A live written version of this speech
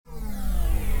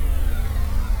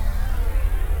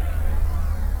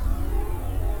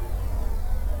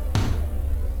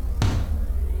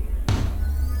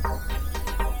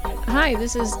Hi,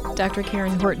 this is Dr.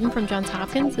 Karen Horton from Johns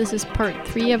Hopkins. This is part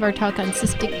 3 of our talk on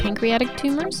cystic pancreatic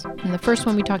tumors. In the first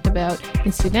one, we talked about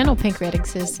incidental pancreatic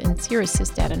cysts and serous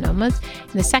cystadenomas.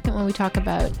 In the second one, we talk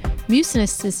about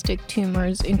mucinous cystic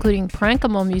tumors, including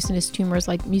parenchymal mucinous tumors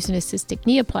like mucinous cystic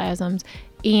neoplasms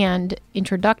and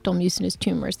intraductal mucinous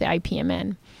tumors, the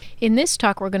IPMN. In this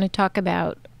talk, we're going to talk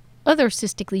about other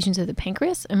cystic lesions of the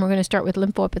pancreas, and we're going to start with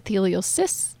lymphoepithelial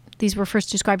cysts. These were first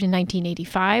described in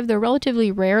 1985. They're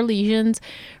relatively rare lesions,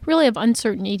 really of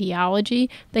uncertain etiology.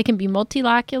 They can be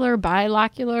multilocular,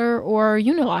 bilocular, or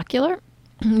unilocular.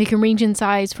 They can range in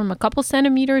size from a couple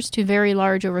centimeters to very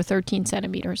large, over 13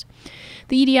 centimeters.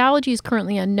 The etiology is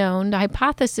currently unknown. The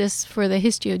hypothesis for the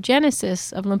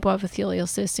histiogenesis of lymphoepithelial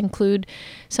cysts include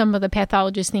some of the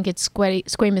pathologists think it's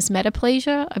squamous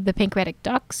metaplasia of the pancreatic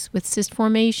ducts with cyst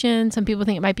formation. Some people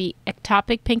think it might be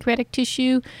ectopic pancreatic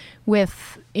tissue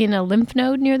in a lymph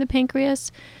node near the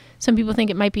pancreas. Some people think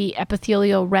it might be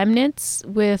epithelial remnants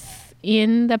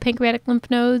within the pancreatic lymph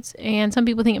nodes, and some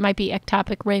people think it might be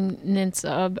ectopic remnants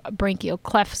of branchial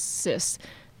cleft cysts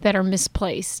that are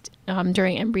misplaced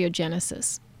during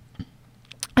embryogenesis.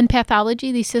 In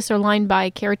pathology, these cysts are lined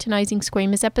by keratinizing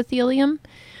squamous epithelium,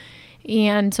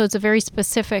 and so it's a very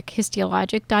specific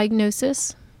histologic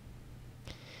diagnosis.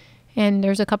 And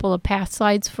there's a couple of path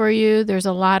slides for you. There's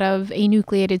a lot of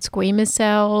anucleated squamous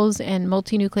cells and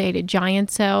multinucleated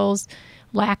giant cells,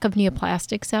 lack of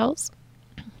neoplastic cells.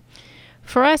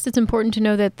 For us, it's important to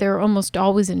know that they're almost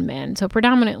always in men, so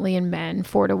predominantly in men,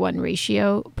 4-to-1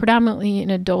 ratio, predominantly in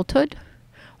adulthood,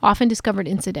 often discovered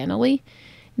incidentally,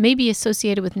 may be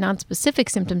associated with nonspecific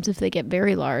symptoms if they get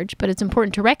very large, but it's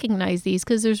important to recognize these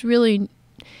because there's really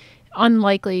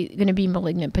unlikely going to be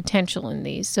malignant potential in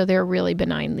these, so they're really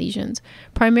benign lesions.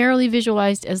 Primarily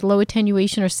visualized as low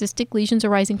attenuation or cystic lesions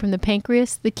arising from the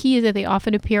pancreas, the key is that they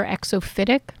often appear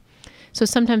exophytic. So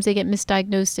sometimes they get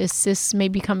misdiagnosed as cysts may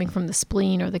be coming from the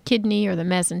spleen or the kidney or the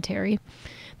mesentery.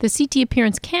 The CT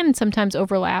appearance can sometimes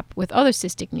overlap with other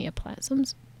cystic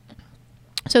neoplasms.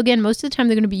 So again, most of the time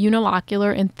they're going to be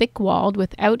unilocular and thick-walled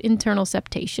without internal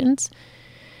septations.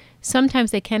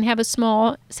 Sometimes they can have a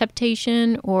small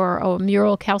septation or a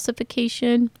mural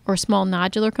calcification or small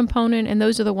nodular component, and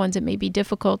those are the ones that may be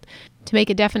difficult to make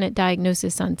a definite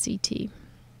diagnosis on CT.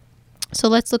 So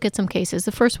let's look at some cases.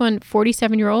 The first one,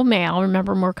 47-year-old male,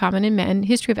 remember more common in men,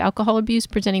 history of alcohol abuse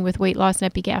presenting with weight loss and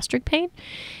epigastric pain.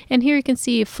 And here you can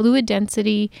see a fluid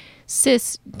density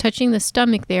cyst touching the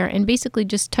stomach there and basically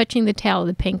just touching the tail of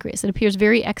the pancreas. It appears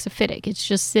very exophytic. It's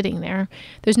just sitting there.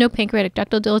 There's no pancreatic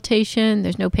ductal dilatation.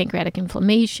 There's no pancreatic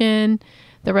inflammation.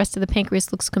 The rest of the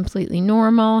pancreas looks completely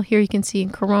normal. Here you can see in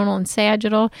coronal and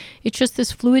sagittal. It's just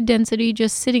this fluid density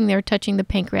just sitting there touching the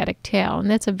pancreatic tail. And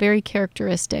that's a very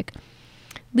characteristic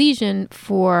lesion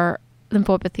for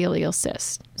lymphoepithelial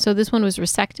cyst. So this one was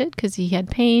resected because he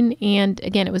had pain, and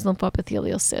again, it was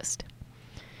lymphoepithelial cyst.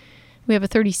 We have a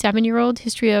 37-year-old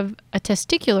history of a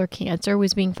testicular cancer,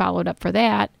 was being followed up for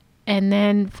that, and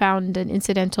then found an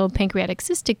incidental pancreatic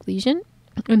cystic lesion.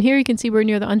 And here you can see we're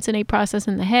near the uncinate process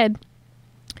in the head.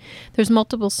 There's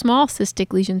multiple small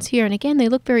cystic lesions here, and again, they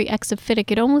look very exophytic.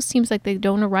 It almost seems like they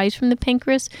don't arise from the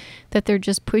pancreas, that they're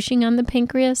just pushing on the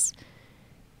pancreas.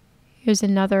 Here's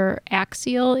another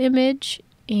axial image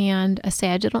and a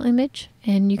sagittal image,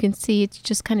 and you can see it's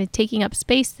just kind of taking up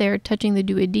space there, touching the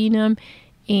duodenum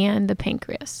and the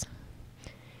pancreas.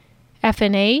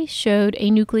 FNA showed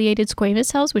anucleated squamous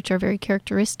cells, which are very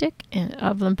characteristic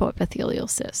of lymphoepithelial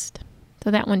cyst. So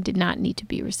that one did not need to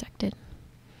be resected.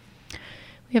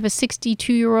 We have a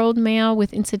 62-year-old male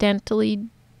with incidentally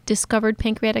discovered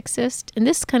pancreatic cyst, and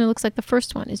this kind of looks like the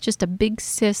first one. It's just a big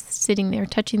cyst sitting there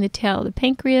touching the tail of the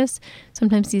pancreas.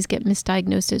 Sometimes these get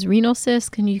misdiagnosed as renal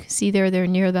cysts, and you can see they're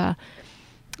near the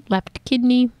left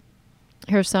kidney.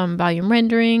 Here's some volume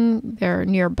rendering. They're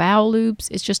near bowel loops.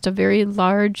 It's just a very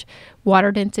large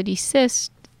water density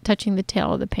cyst touching the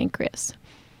tail of the pancreas.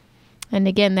 And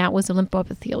again, that was a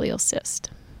lymphoepithelial cyst.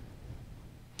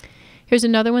 Here's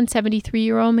another one,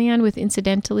 73-year-old man with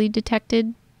incidentally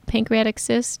detected pancreatic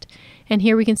cyst, and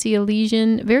here we can see a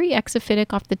lesion very exophytic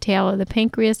off the tail of the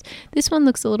pancreas. This one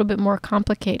looks a little bit more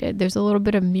complicated. There's a little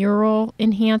bit of mural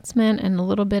enhancement and a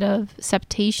little bit of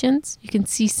septations. You can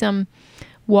see some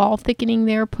wall thickening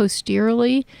there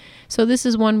posteriorly. So this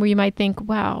is one where you might think,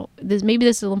 wow, maybe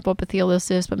this is a lymphoepithelial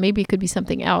cyst, but maybe it could be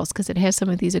something else because it has some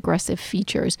of these aggressive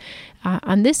features.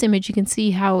 On this image, you can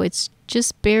see how it's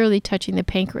just barely touching the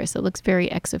pancreas. It looks very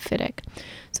exophytic.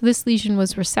 So this lesion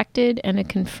was resected, and it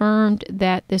confirmed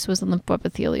that this was a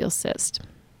lymphoepithelial cyst.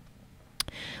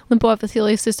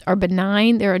 Lymphoepithelial cysts are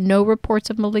benign. There are no reports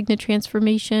of malignant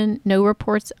transformation, no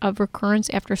reports of recurrence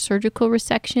after surgical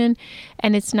resection,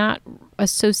 and it's not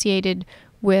associated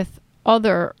with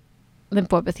other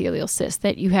lymphoepithelial cysts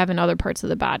that you have in other parts of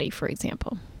the body, for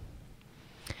example.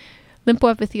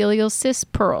 Lymphoepithelial cysts,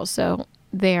 pearls, so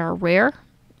they are rare,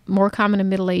 more common in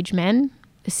middle-aged men.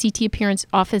 The CT appearance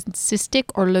often cystic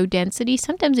or low density.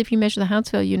 Sometimes if you measure the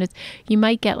Hounsfield units, you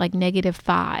might get like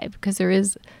 -5 because there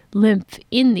is lymph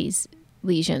in these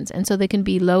lesions, and so they can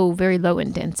be low, very low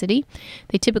in density.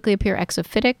 They typically appear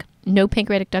exophytic, no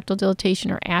pancreatic ductal dilatation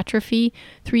or atrophy.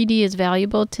 3D is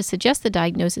valuable to suggest the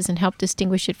diagnosis and help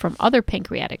distinguish it from other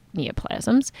pancreatic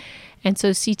neoplasms. And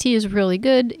so CT is really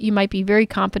good. You might be very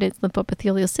confident it's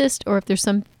lymphoepithelial cyst, or if there's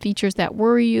some features that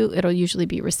worry you, it'll usually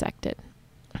be resected.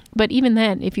 But even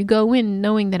then, if you go in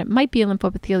knowing that it might be a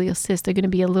lymphoepithelial cyst, they're going to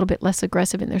be a little bit less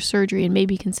aggressive in their surgery and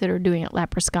maybe consider doing it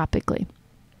laparoscopically.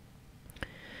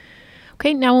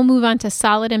 Okay, now we'll move on to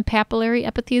solid and papillary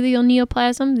epithelial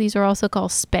neoplasm. These are also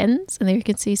called SPENs, and there you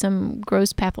can see some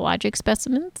gross pathologic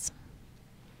specimens.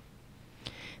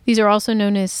 These are also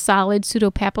known as solid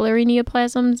pseudopapillary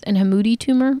neoplasms and Hamoudi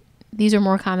tumor. These are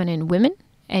more common in women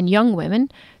and young women.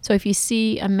 So if you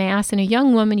see a mass in a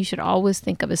young woman, you should always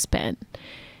think of a SPEN.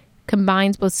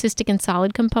 Combines both cystic and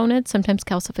solid components, sometimes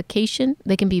calcification.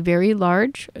 They can be very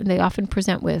large. They often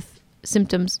present with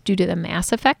symptoms due to the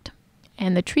mass effect.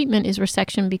 And the treatment is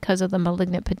resection because of the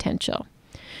malignant potential.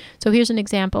 So here's an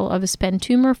example of a SPEN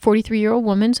tumor, 43-year-old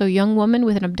woman, so young woman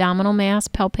with an abdominal mass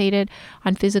palpated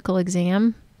on physical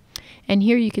exam. And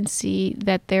here you can see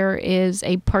that there is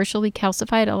a partially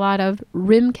calcified, a lot of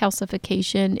rim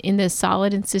calcification in the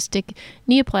solid and cystic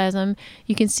neoplasm.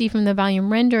 You can see from the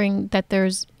volume rendering that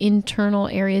there's internal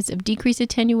areas of decreased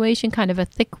attenuation, kind of a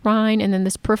thick rind, and then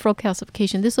this peripheral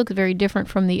calcification. This looks very different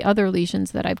from the other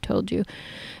lesions that I've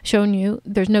shown you.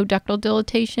 There's no ductal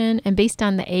dilatation, and based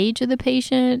on the age of the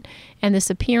patient and this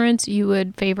appearance, you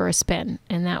would favor a SPEN,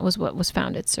 and that was what was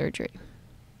found at surgery.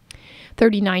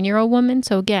 39-year-old woman,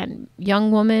 so again,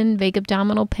 young woman, vague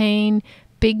abdominal pain,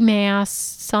 big mass,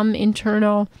 some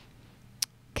internal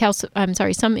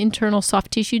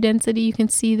soft tissue density you can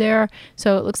see there.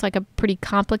 So it looks like a pretty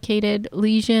complicated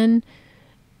lesion.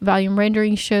 Volume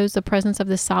rendering shows the presence of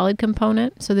the solid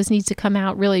component. So this needs to come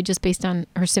out really just based on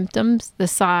her symptoms, the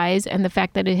size, and the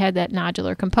fact that it had that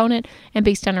nodular component. And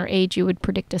based on her age, you would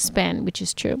predict a SPEN, which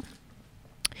is true.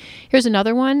 Here's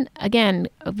another one. Again,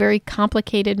 a very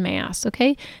complicated mass,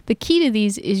 okay? The key to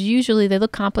these is usually they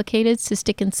look complicated,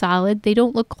 cystic and solid. They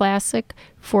don't look classic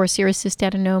for serous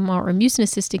cystadenoma or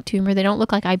mucinous cystic tumor. They don't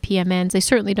look like IPMNs. They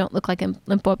certainly don't look like a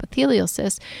lymphoepithelial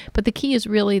cyst. But the key is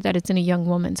really that it's in a young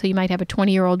woman. So you might have a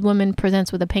 20-year-old woman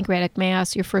presents with a pancreatic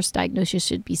mass. Your first diagnosis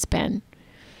should be SPEN.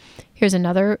 Here's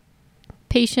another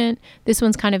patient. This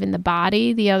one's kind of in the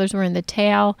body. The others were in the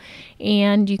tail.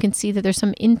 And you can see that there's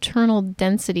some internal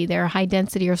density there, high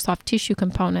density or soft tissue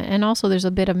component. And also there's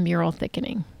a bit of mural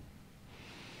thickening.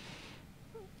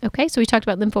 Okay, so we talked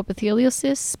about lymphoepithelial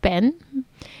cysts, SPEN.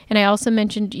 And I also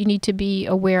mentioned you need to be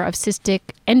aware of cystic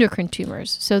endocrine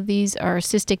tumors. So these are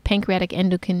cystic pancreatic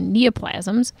endocrine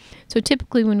neoplasms. So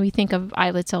typically when we think of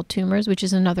islet cell tumors, which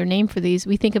is another name for these,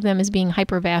 we think of them as being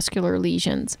hypervascular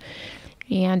lesions.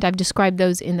 And I've described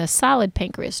those in the solid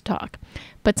pancreas talk.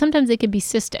 But sometimes they can be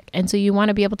cystic, and so you want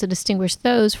to be able to distinguish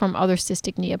those from other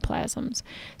cystic neoplasms.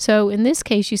 So in this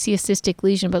case, you see a cystic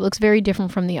lesion, but it looks very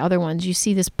different from the other ones. You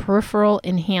see this peripheral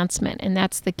enhancement, and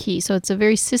that's the key. So it's a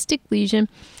very cystic lesion.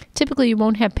 Typically, you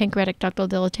won't have pancreatic ductal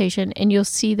dilatation, and you'll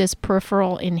see this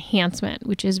peripheral enhancement,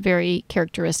 which is very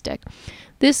characteristic.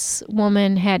 This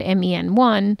woman had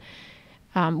MEN1,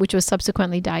 which was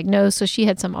subsequently diagnosed. So she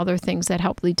had some other things that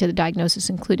helped lead to the diagnosis,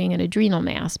 including an adrenal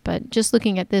mass. But just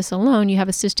looking at this alone, you have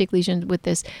a cystic lesion with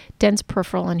this dense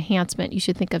peripheral enhancement. You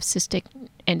should think of cystic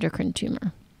endocrine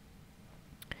tumor.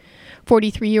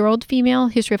 43-year-old female,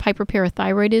 history of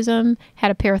hyperparathyroidism,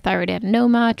 had a parathyroid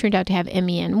adenoma, turned out to have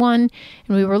MEN1.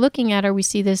 And we were looking at her, we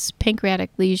see this pancreatic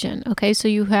lesion. Okay, so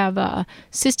you have a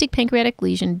cystic pancreatic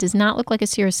lesion, does not look like a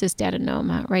serous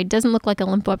cystadenoma, right? Doesn't look like a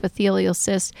lymphoepithelial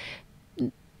cyst.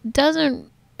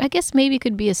 I guess maybe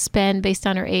could be a SPEN based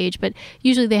on her age, but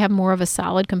usually they have more of a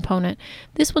solid component.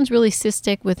 This one's really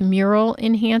cystic with mural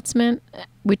enhancement,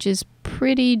 which is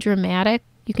pretty dramatic.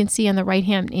 You can see on the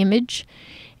right-hand image,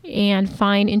 and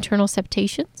fine internal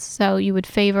septations. So you would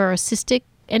favor a cystic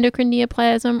endocrine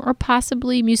neoplasm or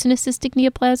possibly mucinous cystic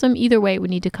neoplasm. Either way, it would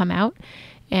need to come out.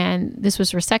 And this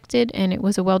was resected, and it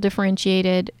was a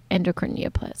well-differentiated endocrine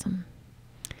neoplasm.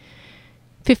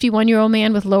 51-year-old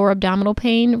man with lower abdominal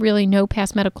pain, really no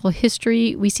past medical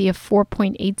history. We see a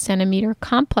 4.8 centimeter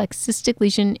complex cystic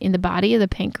lesion in the body of the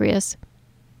pancreas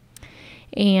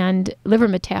and liver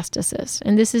metastasis.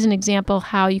 And this is an example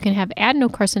how you can have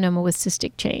adenocarcinoma with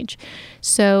cystic change.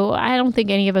 So I don't think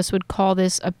any of us would call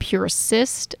this a pure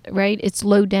cyst, right? It's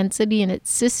low density and it's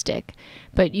cystic,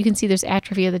 but you can see there's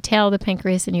atrophy of the tail of the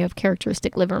pancreas and you have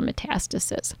characteristic liver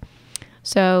metastasis.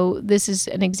 So this is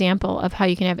an example of how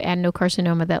you can have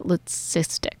adenocarcinoma that looks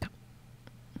cystic.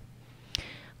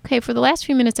 Okay, for the last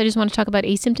few minutes, I just want to talk about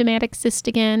asymptomatic cyst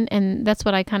again, and that's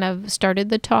what I kind of started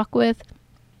the talk with,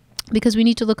 because we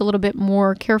need to look a little bit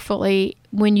more carefully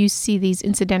when you see these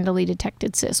incidentally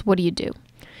detected cysts. What do you do?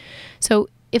 So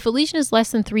if a lesion is less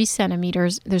than 3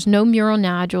 centimeters, there's no mural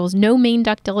nodules, no main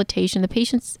duct dilatation, the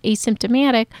patient's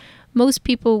asymptomatic, most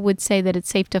people would say that it's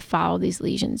safe to follow these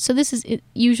lesions. So this is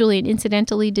usually an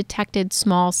incidentally detected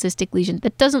small cystic lesion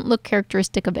that doesn't look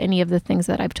characteristic of any of the things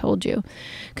that I've told you.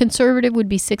 Conservative would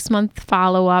be 6-month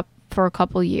follow-up for a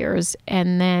couple years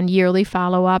and then yearly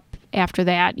follow-up after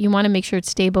that. You want to make sure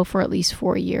it's stable for at least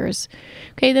 4 years.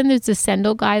 Okay, then there's the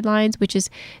Sendel guidelines, which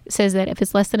says that if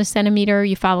it's less than a centimeter,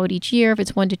 you follow it each year. If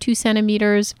it's 1 to 2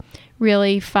 centimeters,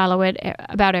 really follow it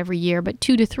about every year. But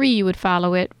 2 to 3, you would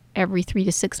follow it every 3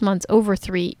 to 6 months. Over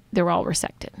 3, they're all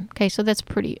resected. Okay, so that's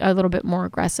a little bit more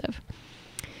aggressive.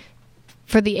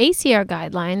 For the ACR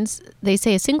guidelines, they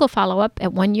say a single follow-up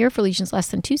at 1 year for lesions less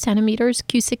than 2 centimeters,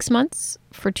 Q6 months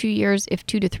for 2 years if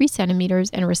 2 to 3 centimeters,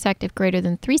 and resect if greater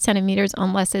than 3 centimeters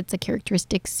unless it's a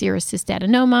characteristic serous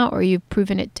cystadenoma or you've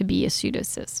proven it to be a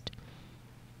pseudocyst.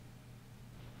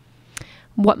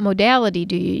 What modality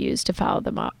do you use to follow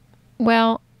them up?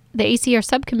 Well, the ACR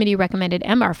subcommittee recommended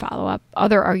MR follow-up.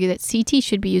 Others argue that CT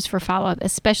should be used for follow-up,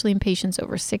 especially in patients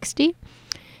over 60.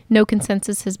 No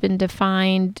consensus has been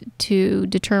defined to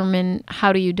determine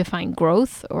how do you define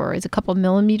growth, or is a couple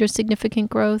millimeters significant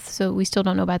growth, so we still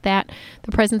don't know about that.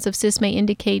 The presence of cysts may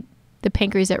indicate the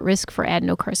pancreas at risk for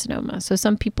adenocarcinoma. So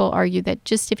some people argue that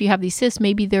just if you have these cysts,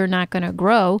 maybe they're not going to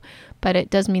grow, but it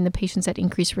does mean the patient's at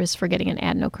increased risk for getting an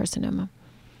adenocarcinoma.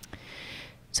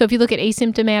 So if you look at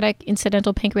asymptomatic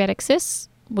incidental pancreatic cysts,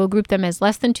 we'll group them as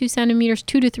less than 2 centimeters,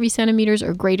 2 to 3 centimeters,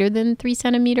 or greater than 3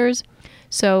 centimeters.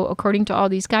 So according to all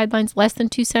these guidelines, less than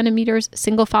 2 centimeters,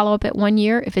 single follow-up at 1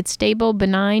 year. If it's stable,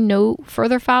 benign, no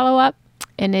further follow-up.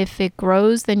 And if it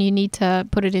grows, then you need to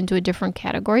put it into a different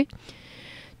category.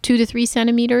 2 to 3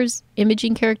 centimeters,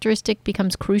 imaging characteristic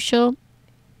becomes crucial.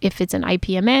 If it's an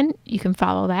IPMN, you can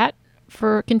follow that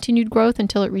for continued growth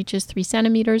until it reaches 3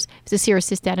 centimeters. If it's a serous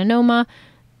cystadenoma,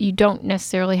 you don't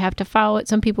necessarily have to follow it.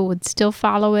 Some people would still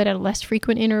follow it at a less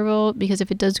frequent interval because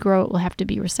if it does grow, it will have to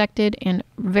be resected, and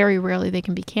very rarely they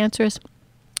can be cancerous.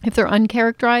 If they're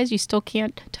uncharacterized, you still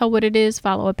can't tell what it is,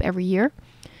 follow up every year.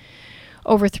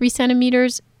 Over 3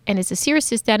 centimeters, and it's a serous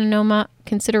cystadenoma,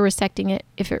 consider resecting it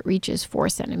if it reaches 4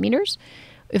 centimeters.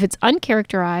 If it's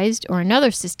uncharacterized or another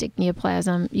cystic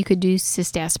neoplasm, you could do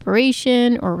cyst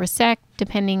aspiration or resect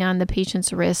depending on the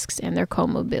patient's risks and their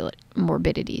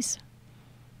comorbidities.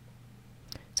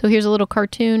 So here's a little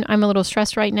cartoon. I'm a little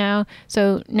stressed right now.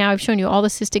 So now I've shown you all the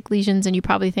cystic lesions and you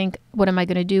probably think, what am I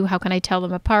going to do? How can I tell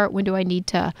them apart? When do I need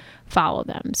to follow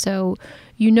them? So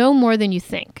you know more than you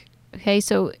think. Okay,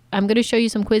 so I'm going to show you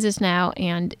some quizzes now.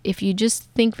 And if you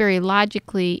just think very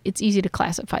logically, it's easy to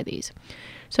classify these.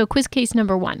 So quiz case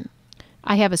number 1.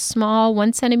 I have a small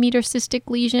 1 centimeter cystic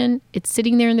lesion. It's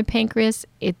sitting there in the pancreas.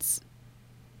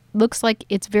 Looks like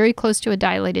it's very close to a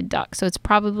dilated duct, so it's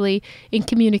probably in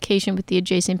communication with the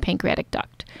adjacent pancreatic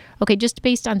duct. Okay, just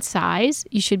based on size,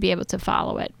 you should be able to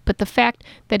follow it. But the fact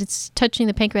that it's touching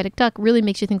the pancreatic duct really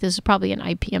makes you think this is probably an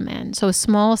IPMN. So a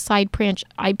small side branch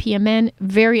IPMN,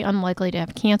 very unlikely to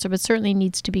have cancer, but certainly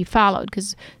needs to be followed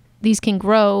because these can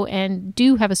grow and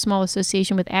do have a small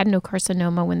association with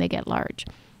adenocarcinoma when they get large.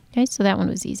 Okay, so that one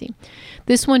was easy.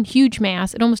 This one, huge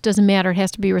mass. It almost doesn't matter. It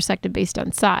has to be resected based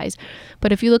on size.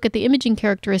 But if you look at the imaging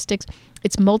characteristics,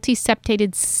 it's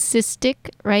multiseptated cystic,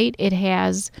 right? It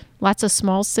has lots of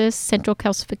small cysts, central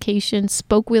calcification,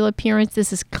 spoke wheel appearance.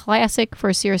 This is classic for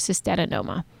a serous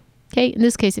cystadenoma. Okay, in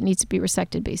this case, it needs to be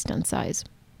resected based on size.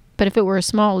 But if it were a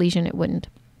small lesion, it wouldn't.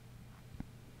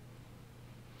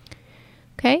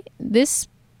 Okay, this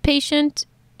patient,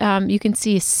 you can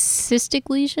see a cystic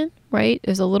lesion, right?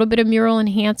 There's a little bit of mural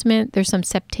enhancement. There's some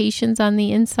septations on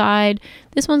the inside.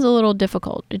 This one's a little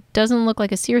difficult. It doesn't look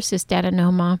like a serous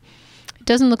cystadenoma. It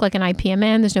doesn't look like an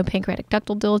IPMN. There's no pancreatic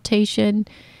ductal dilatation.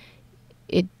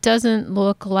 It doesn't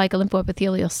look like a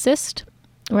lymphoepithelial cyst,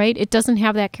 right? It doesn't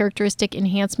have that characteristic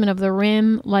enhancement of the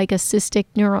rim like a cystic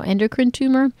neuroendocrine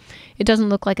tumor. It doesn't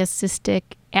look like a cystic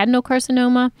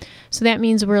adenocarcinoma. So that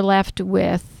means we're left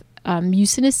with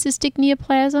mucinous cystic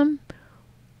neoplasm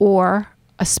or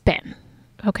a SPEN.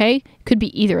 Okay? Could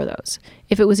be either of those.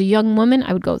 If it was a young woman,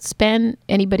 I would go with SPEN.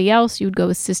 Anybody else, you would go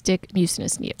with cystic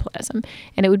mucinous neoplasm.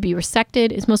 And it would be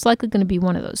resected. It's most likely going to be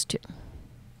one of those two.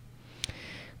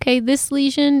 Okay, this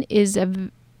lesion is a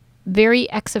very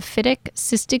exophytic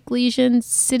cystic lesion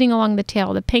sitting along the tail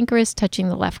of the pancreas, touching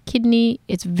the left kidney.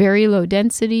 It's very low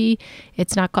density.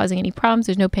 It's not causing any problems.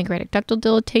 There's no pancreatic ductal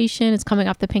dilatation. It's coming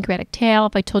off the pancreatic tail.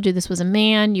 If I told you this was a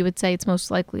man, you would say it's most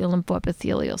likely a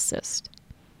lymphoepithelial cyst.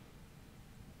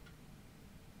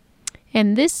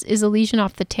 And this is a lesion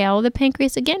off the tail of the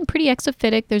pancreas. Again, pretty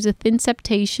exophytic. There's a thin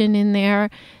septation in there.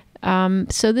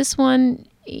 So this one,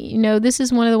 this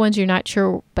is one of the ones you're not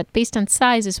sure, but based on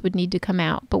size, this would need to come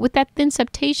out. But with that thin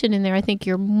septation in there, I think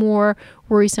you're more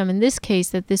worrisome in this case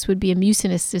that this would be a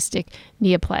mucinous cystic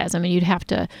neoplasm, and you'd have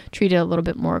to treat it a little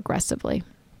bit more aggressively.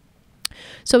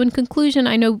 So in conclusion,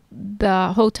 I know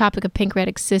the whole topic of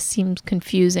pancreatic cysts seems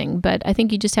confusing, but I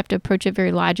think you just have to approach it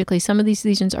very logically. Some of these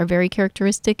lesions are very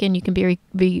characteristic, and you can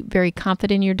be very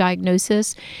confident in your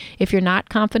diagnosis. If you're not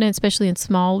confident, especially in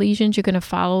small lesions, you're going to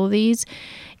follow these.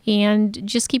 And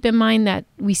just keep in mind that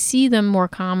we see them more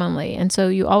commonly. And so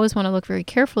you always want to look very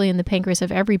carefully in the pancreas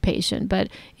of every patient. But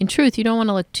in truth, you don't want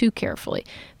to look too carefully.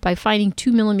 By finding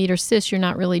 2-millimeter cysts, you're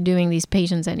not really doing these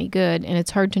patients any good. And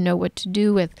it's hard to know what to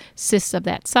do with cysts of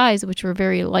that size, which were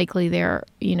very likely there,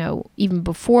 even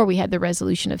before we had the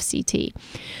resolution of CT.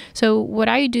 So what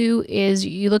I do is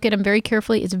you look at them very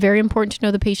carefully. It's very important to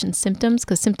know the patient's symptoms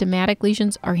because symptomatic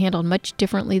lesions are handled much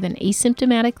differently than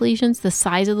asymptomatic lesions. The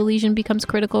size of the lesion becomes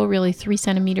critical, really 3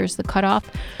 centimeters the cutoff.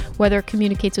 Whether it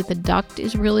communicates with the duct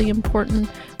is really important.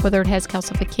 Whether it has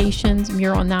calcifications,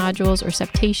 mural nodules, or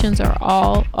septations are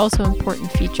all also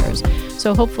important features.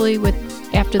 So hopefully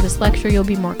after this lecture, you'll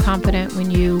be more confident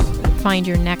when you find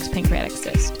your next pancreatic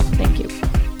cyst. Thank you.